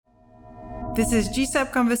This is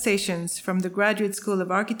GSAP Conversations from the Graduate School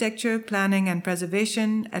of Architecture, Planning and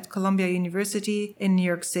Preservation at Columbia University in New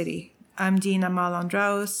York City. I'm Dean Amal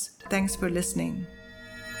Andraus. Thanks for listening.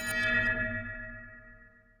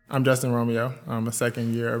 I'm Justin Romeo. I'm a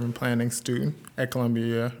second-year urban planning student at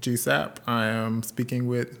Columbia GSAP. I am speaking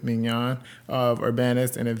with Ming Yan of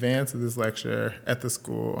Urbanist in advance of this lecture at the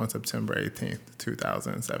school on September 18th,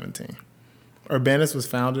 2017. Urbanist was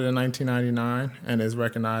founded in 1999 and is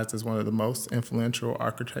recognized as one of the most influential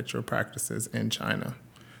architectural practices in China.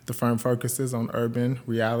 The firm focuses on urban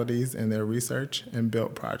realities in their research and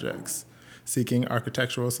built projects, seeking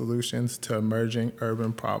architectural solutions to emerging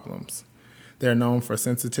urban problems. They are known for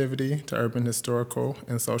sensitivity to urban historical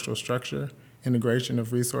and social structure, integration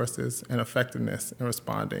of resources, and effectiveness in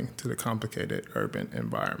responding to the complicated urban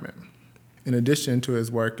environment. In addition to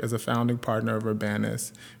his work as a founding partner of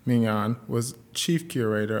Urbanist, Ming Yan was chief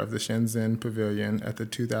curator of the Shenzhen Pavilion at the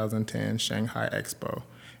 2010 Shanghai Expo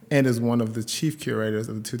and is one of the chief curators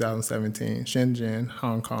of the 2017 Shenzhen,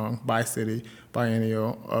 Hong Kong Bi-City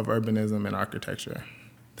Biennial of Urbanism and Architecture.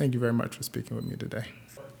 Thank you very much for speaking with me today.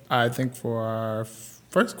 I think for our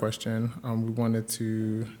first question, we wanted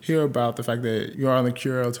to hear about the fact that you are on the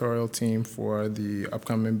curatorial team for the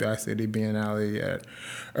upcoming Bi-City Biennale at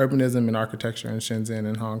Urbanism and Architecture in Shenzhen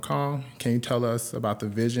and Hong Kong. Can you tell us about the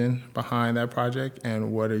vision behind that project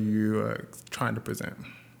and what are you trying to present?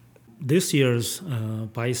 This year's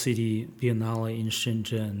Bi-City Biennale in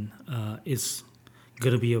Shenzhen is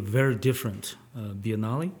going to be a very different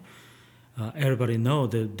Biennale. Everybody knows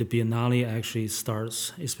that the Biennale actually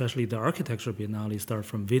starts, especially the architecture Biennale, starts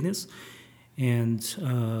from Venice. And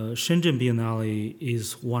Shenzhen Biennale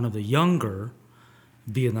is one of the younger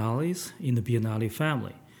biennales in the Biennale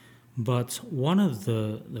family. But one of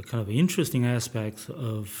the kind of interesting aspects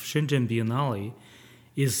of Shenzhen Biennale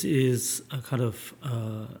is a kind of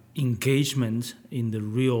engagement in the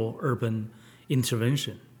real urban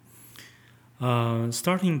intervention.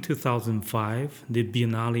 Starting in 2005, the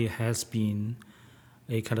Biennale has been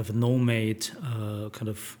a kind of nomad,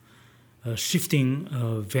 shifting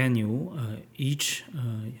venue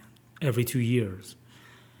every 2 years.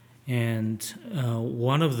 And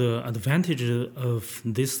one of the advantages of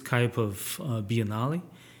this type of Biennale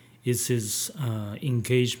is its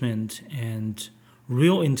engagement and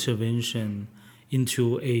real intervention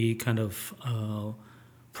into a kind of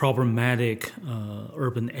problematic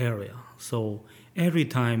urban area. So every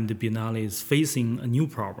time the Biennale is facing a new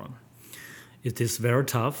problem, it is very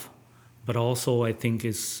tough, but also I think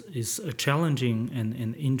is a challenging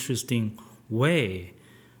and interesting way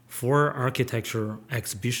for architecture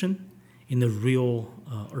exhibition in the real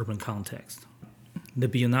urban context. The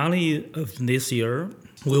Biennale of this year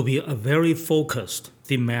will be a very focused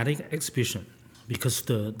thematic exhibition because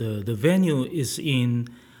the venue is in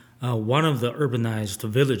one of the urbanized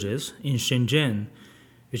villages in Shenzhen,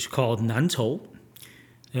 which is called Nantou.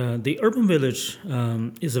 The urban village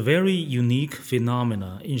is a very unique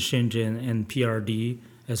phenomena in Shenzhen and PRD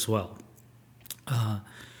as well.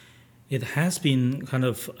 It has been kind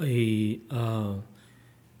of a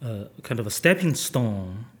stepping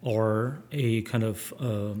stone, or a kind of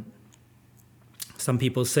some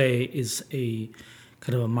people say is a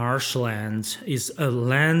kind of a marshland, is a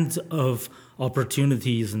land of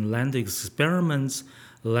opportunities and land experiments,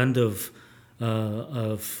 land of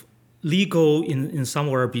legal in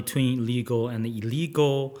somewhere between legal and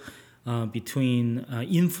illegal, between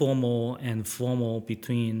informal and formal,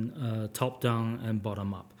 between top-down and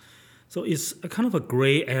bottom-up. So it's a kind of a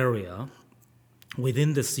gray area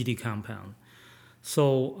within the city compound.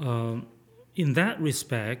 So in that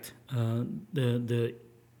respect, the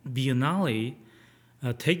Biennale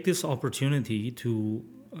take this opportunity to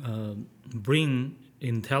bring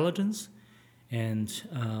intelligence and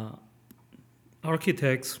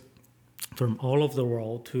architects from all over the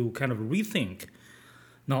world to kind of rethink,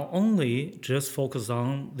 not only just focus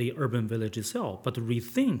on the urban village itself, but to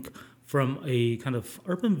rethink from a kind of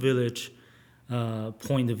urban village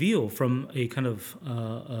point of view, from a kind of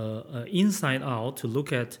inside out, to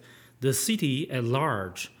look at the city at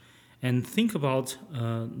large and think about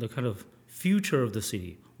the kind of future of the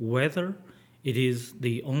city, whether it is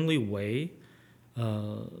the only way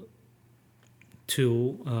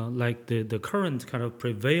to, like the current kind of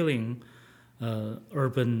prevailing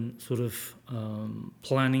urban sort of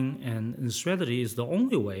planning and strategy is the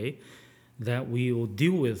only way that we will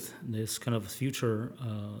deal with this kind of future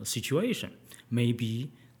situation.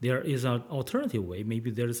 Maybe there is an alternative way,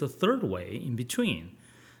 maybe there is a third way in between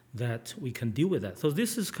that we can deal with that. So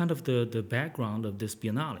this is kind of the background of this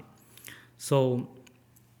Biennale. So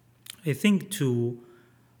I think to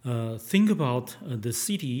think about the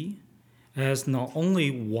city as not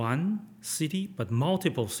only one city but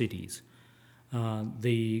multiple cities.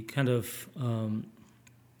 The kind of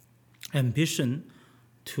ambition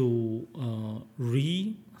to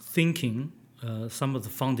rethinking some of the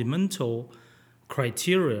fundamental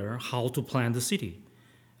criteria how to plan the city.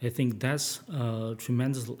 I think that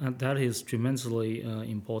is tremendously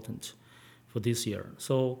important for this year.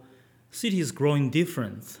 So city is growing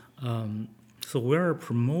different. So we're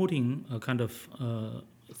promoting a kind of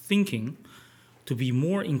thinking to be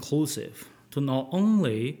more inclusive, to not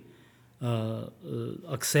only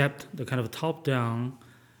accept the kind of top-down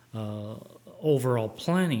overall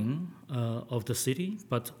planning of the city,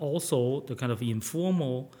 but also the kind of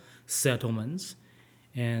informal settlements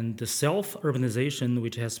and the self-urbanization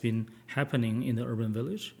which has been happening in the urban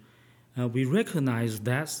village. We recognize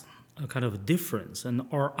that's a kind of difference, and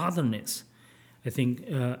our otherness, I think,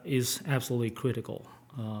 is absolutely critical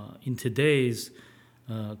in today's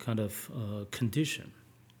kind of condition.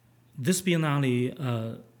 This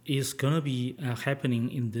Biennale is going to be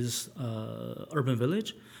happening in this urban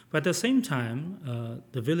village, but at the same time,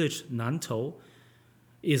 the village Nantou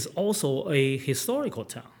is also a historical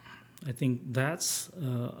town. I think that's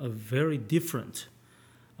a very different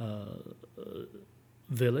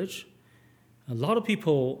village. A lot of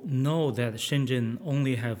people know that Shenzhen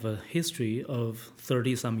only have a history of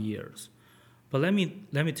 30-some years. But let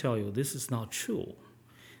me tell you, this is not true.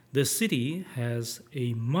 The city has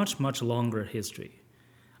a much, much longer history.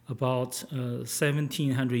 About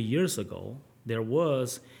 1,700 years ago, there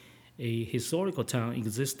was a historical town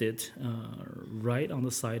existed right on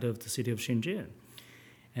the side of the city of Shenzhen.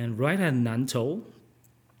 And right at Nantou,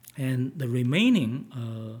 and the remaining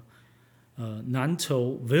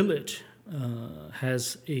Nantou village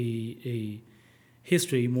has a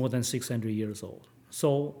history more than 600 years old.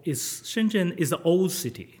 So Shenzhen is an old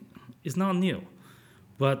city. It's not new.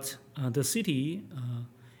 But the city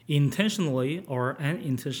intentionally or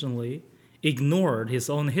unintentionally ignored its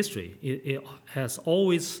own history. It has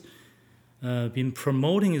always been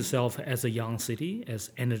promoting itself as a young city,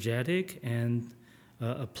 as energetic, and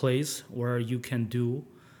a place where you can do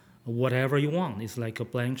whatever you want. It's like a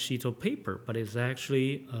blank sheet of paper, but it's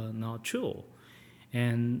actually not true.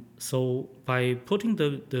 And so by putting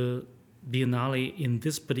the Biennale in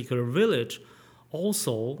this particular village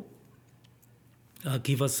also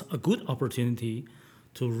give us a good opportunity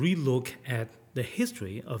to relook at the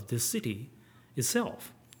history of this city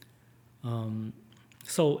itself.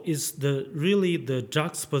 So it's really the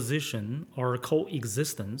juxtaposition or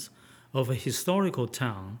coexistence of a historical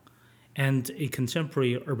town and a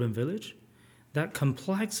contemporary urban village. That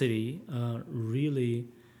complexity really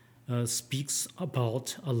speaks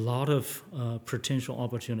about a lot of potential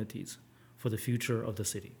opportunities for the future of the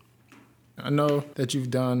city. I know that you've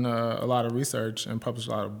done a lot of research and published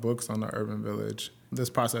a lot of books on the urban village. This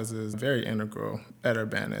process is very integral at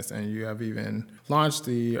Urbanus, and you have even launched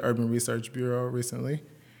the Urban Research Bureau recently.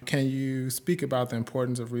 Can you speak about the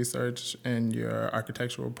importance of research in your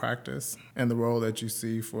architectural practice and the role that you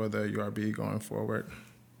see for the URB going forward?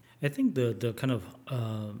 I think the kind of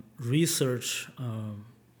research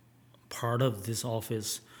part of this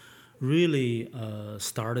office really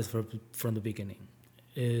started from the beginning.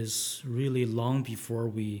 Is really long before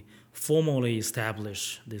we formally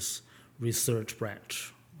established this research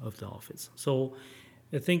branch of the office. So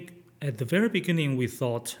I think at the very beginning we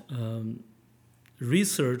thought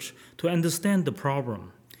research to understand the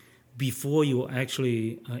problem before you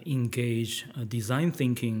actually engage design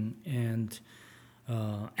thinking and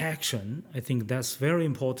action. I think that's very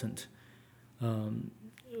important.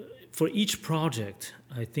 For each project,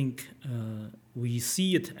 I think we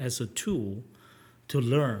see it as a tool to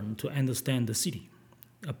learn, to understand the city,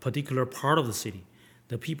 a particular part of the city,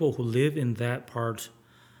 the people who live in that part,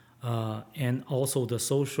 and also the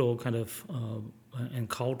social kind of and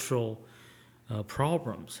cultural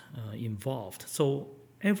problems involved. So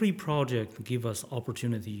every project gives us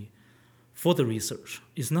opportunity for the research.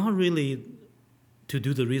 It's not really to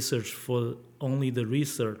do the research for only the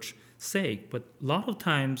research sake, but a lot of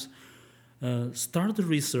times start the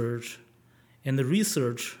research, and the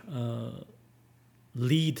research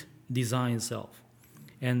lead design itself.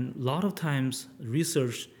 And a lot of times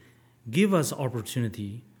research give us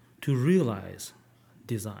opportunity to realize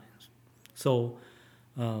designs. So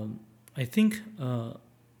I think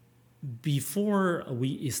before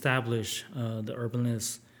we establish the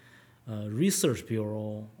Urbanist Research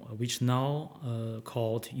Bureau, which now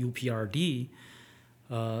called UPRD,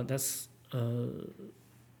 that's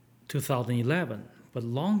 2011. But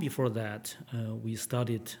long before that, we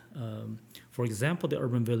studied, for example, the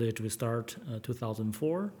urban village. We start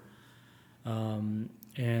 2004.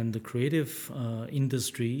 and the creative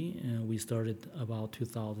industry, we started about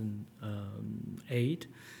 2008.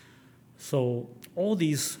 So all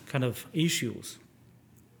these kind of issues,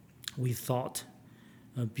 we thought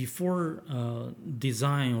before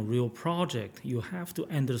design a real project, you have to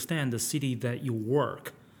understand the city that you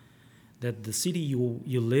work, that the city you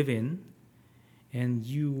live in, and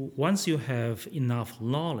once you have enough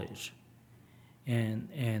knowledge and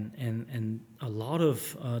a lot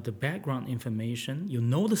of the background information, you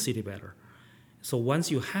know the city better. So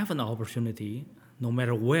once you have an opportunity, no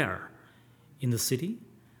matter where in the city,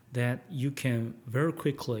 that you can very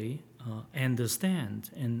quickly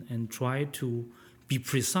understand and try to be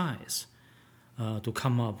precise to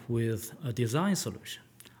come up with a design solution.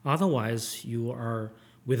 Otherwise, you are,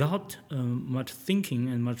 without much thinking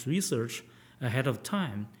and much research ahead of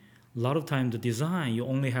time, a lot of time the design, you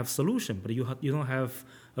only have solution, but you don't have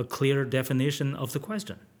a clear definition of the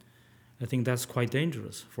question. I think that's quite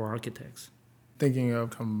dangerous for architects. Thinking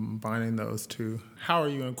of combining those two, how are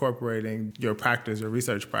you incorporating your practice, your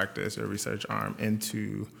research arm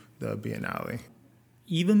into the Biennale?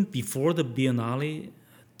 Even before the Biennale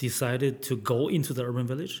decided to go into the urban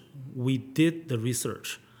village, we did the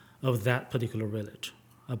research of that particular village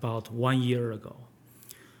about 1 year ago.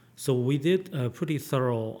 So we did a pretty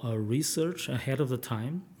thorough research ahead of the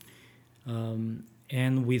time,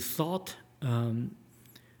 and we thought the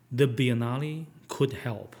Biennale could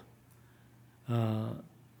help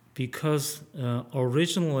because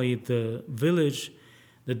originally the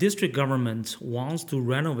district government wants to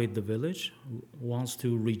renovate the village, wants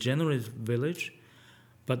to regenerate the village,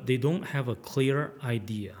 but they don't have a clear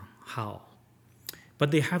idea how.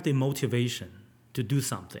 But they have the motivation to do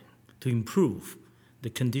something, to improve the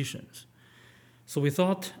conditions. So we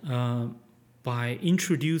thought by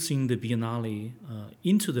introducing the Biennale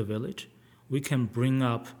into the village, we can bring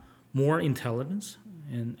up more intelligence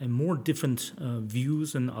and more different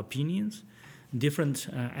views and opinions, different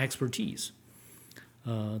expertise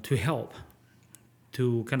to help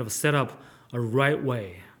to kind of set up a right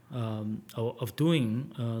way of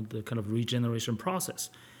doing the kind of regeneration process.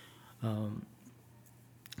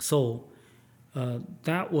 So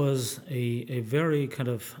that was a very kind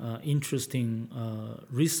of interesting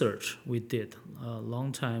research we did a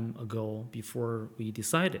long time ago before we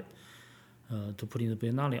decided to put in the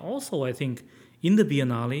Biennale. Also, I think in the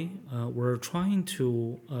Biennale, we're trying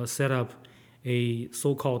to set up a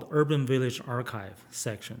so-called urban village archive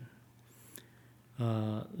section.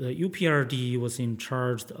 The UPRD was in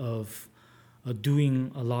charge of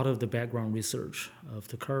doing a lot of the background research of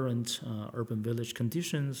the current urban village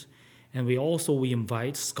conditions. And we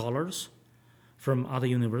invite scholars from other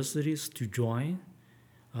universities to join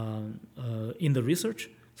in the research.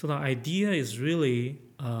 So the idea is really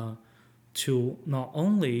to not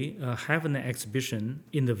only have an exhibition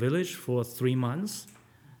in the village for 3 months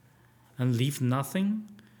and leave nothing,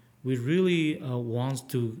 we really want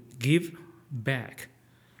to give back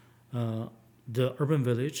the urban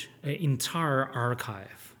village an entire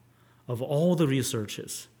archive of all the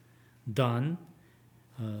researches done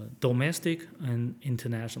domestic and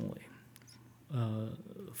internationally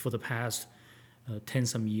for the past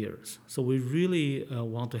 10-some years. So we really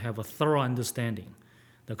want to have a thorough understanding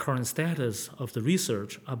the current status of the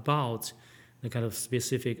research about the kind of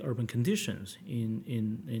specific urban conditions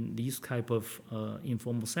in these type of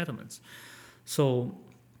informal settlements. So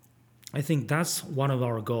I think that's one of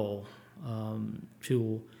our goals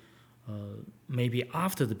to maybe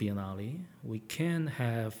after the Biennale, we can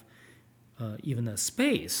have even a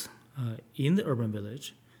space in the urban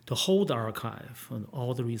village to hold the archive and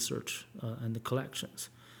all the research and the collections.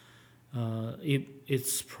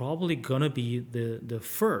 It's probably going to be the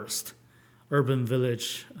first urban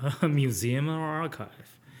village museum or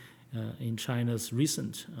archive in China's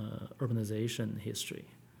recent urbanization history.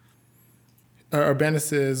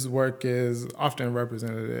 Urbanis's work is often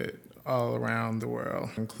represented all around the world,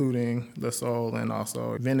 including the Seoul and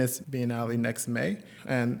also Venice Biennale next May.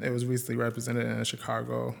 And it was recently represented in the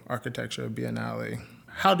Chicago Architecture Biennale.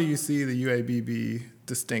 How do you see the UABB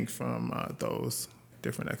distinct from those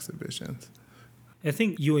different exhibitions? I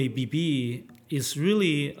think UABB is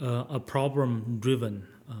really a problem-driven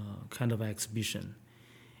kind of exhibition,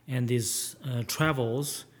 and is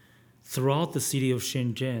travels throughout the city of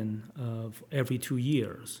Shenzhen every 2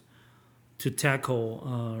 years to tackle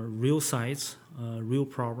real sites, real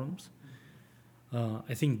problems.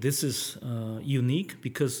 I think this is unique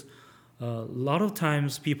because a lot of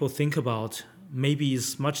times people think about maybe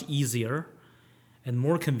it's much easier and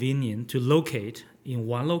more convenient to locate in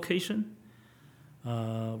one location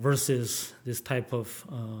versus this type of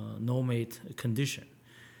nomad condition.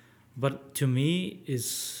 but to me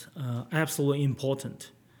is absolutely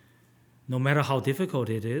important, no matter how difficult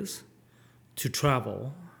it is, to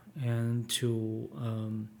travel and to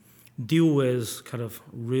deal with kind of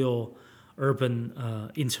real urban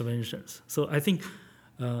interventions. So I think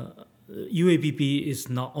UABB is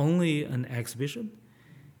not only an exhibition,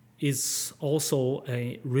 it's also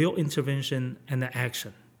a real intervention and an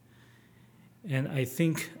action. And I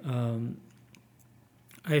think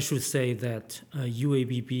I should say that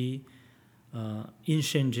UABB in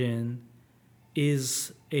Shenzhen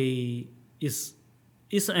is an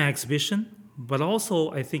exhibition, but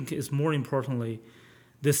also I think is more importantly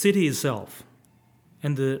the city itself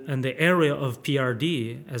and the area of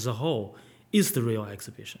PRD as a whole is the real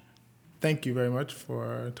exhibition. Thank you very much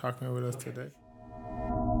for talking with us today.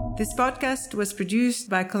 This podcast was produced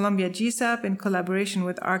by Columbia GSAPP in collaboration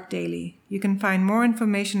with ARC Daily. You can find more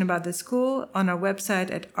information about the school on our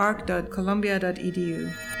website at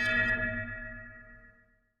arc.columbia.edu.